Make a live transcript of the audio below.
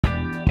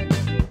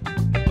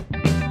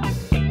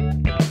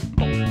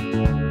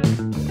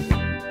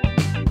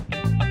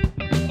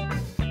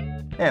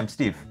Hey, I'm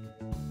Steve.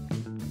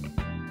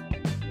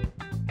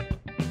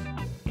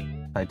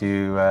 I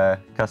do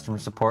customer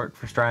support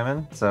for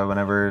Strymon, so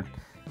whenever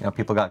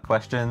people got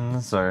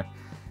questions, or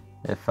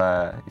if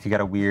you got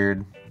a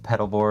weird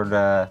pedal board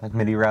like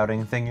MIDI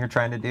routing thing you're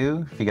trying to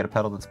do, if you get a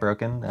pedal that's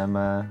broken, I'm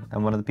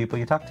one of the people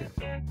you talk to.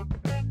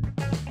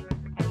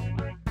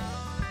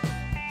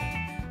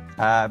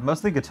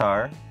 Mostly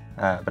guitar,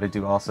 but I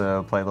do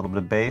also play a little bit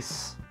of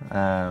bass.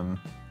 I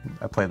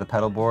play the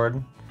pedal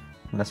board,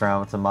 mess around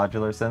with some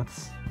modular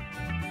synths.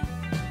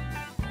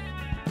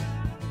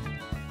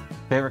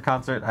 Favorite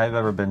concert I've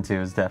ever been to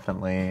is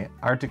definitely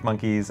Arctic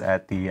Monkeys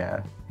at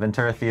the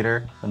Ventura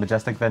Theater, the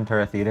Majestic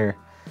Ventura Theater,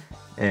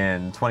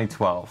 in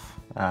 2012.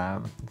 I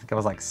think I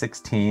was like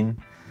 16.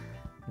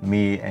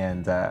 Me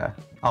and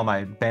all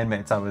my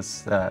bandmates, I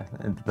was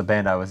the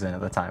band I was in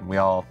at the time. We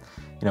all,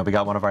 we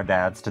got one of our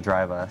dads to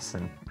drive us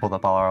and pulled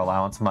up all our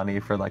allowance money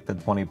for like the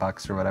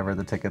 $20 or whatever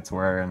the tickets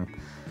were, and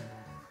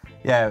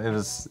yeah, it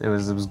was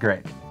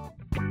great.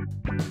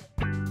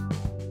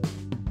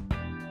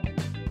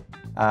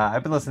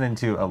 I've been listening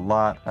to a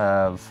lot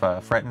of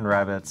Frightened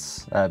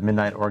Rabbit's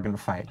Midnight Organ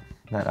Fight.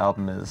 That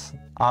album is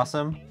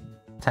awesome,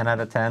 10 out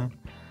of 10.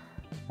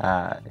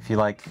 If you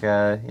like,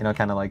 kind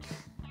of like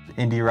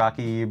indie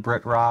rocky,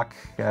 Brit rock,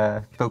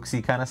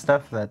 folksy kind of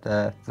stuff, it's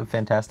a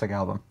fantastic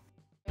album.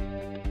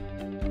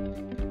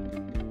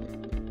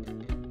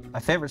 My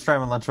favorite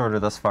Strymon lunch order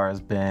thus far has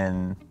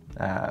been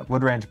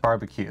Wood Ranch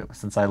Barbecue.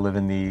 Since I live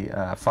in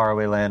the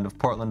faraway land of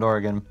Portland,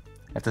 Oregon,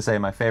 I have to say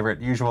my favorite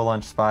usual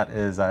lunch spot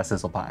is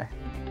Sizzle Pie.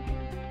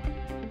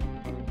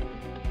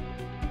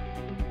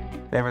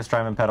 Favorite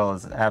Strymon pedal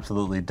is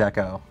absolutely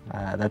Deco.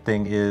 That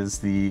thing is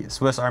the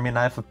Swiss Army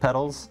knife of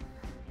pedals.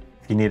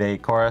 If you need a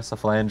chorus, a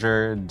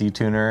flanger,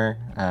 detuner,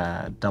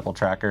 double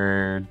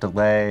tracker,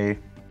 delay,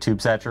 tube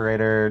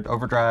saturator,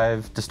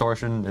 overdrive,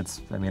 distortion,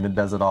 it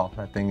does it all.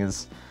 That thing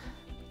is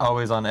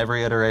always on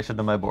every iteration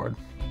of my board.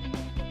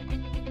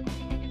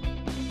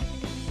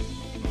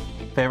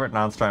 Favorite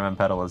non-Strymon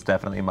pedal is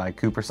definitely my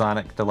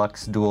Coopersonic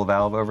Deluxe Dual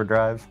Valve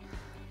Overdrive.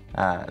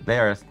 They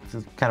are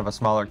kind of a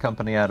smaller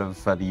company out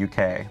of the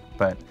UK,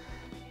 but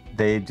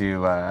they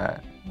do,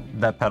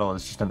 that pedal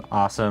is just an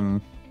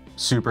awesome,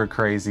 super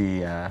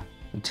crazy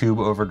tube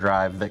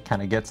overdrive that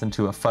kind of gets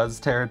into a fuzz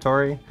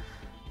territory.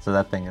 So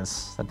that thing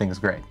is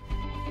great.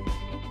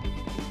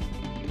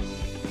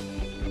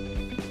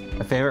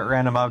 My favorite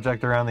random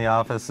object around the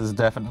office is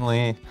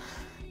definitely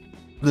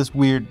this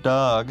weird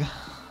dog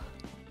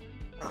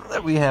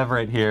that we have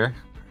right here.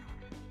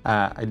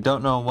 I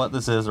don't know what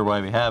this is or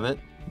why we have it,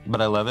 but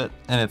I love it,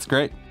 and it's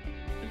great.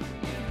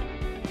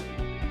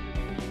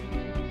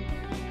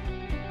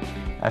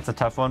 That's a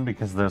tough one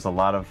because there's a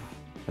lot of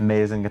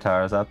amazing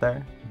guitars out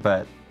there,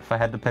 but if I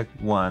had to pick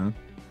one,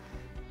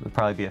 it would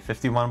probably be a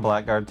 51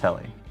 Blackguard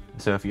Telly.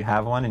 So if you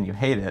have one and you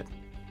hate it,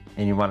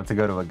 and you want it to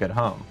go to a good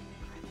home,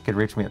 you could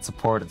reach me at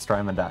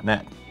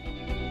support@strymon.net.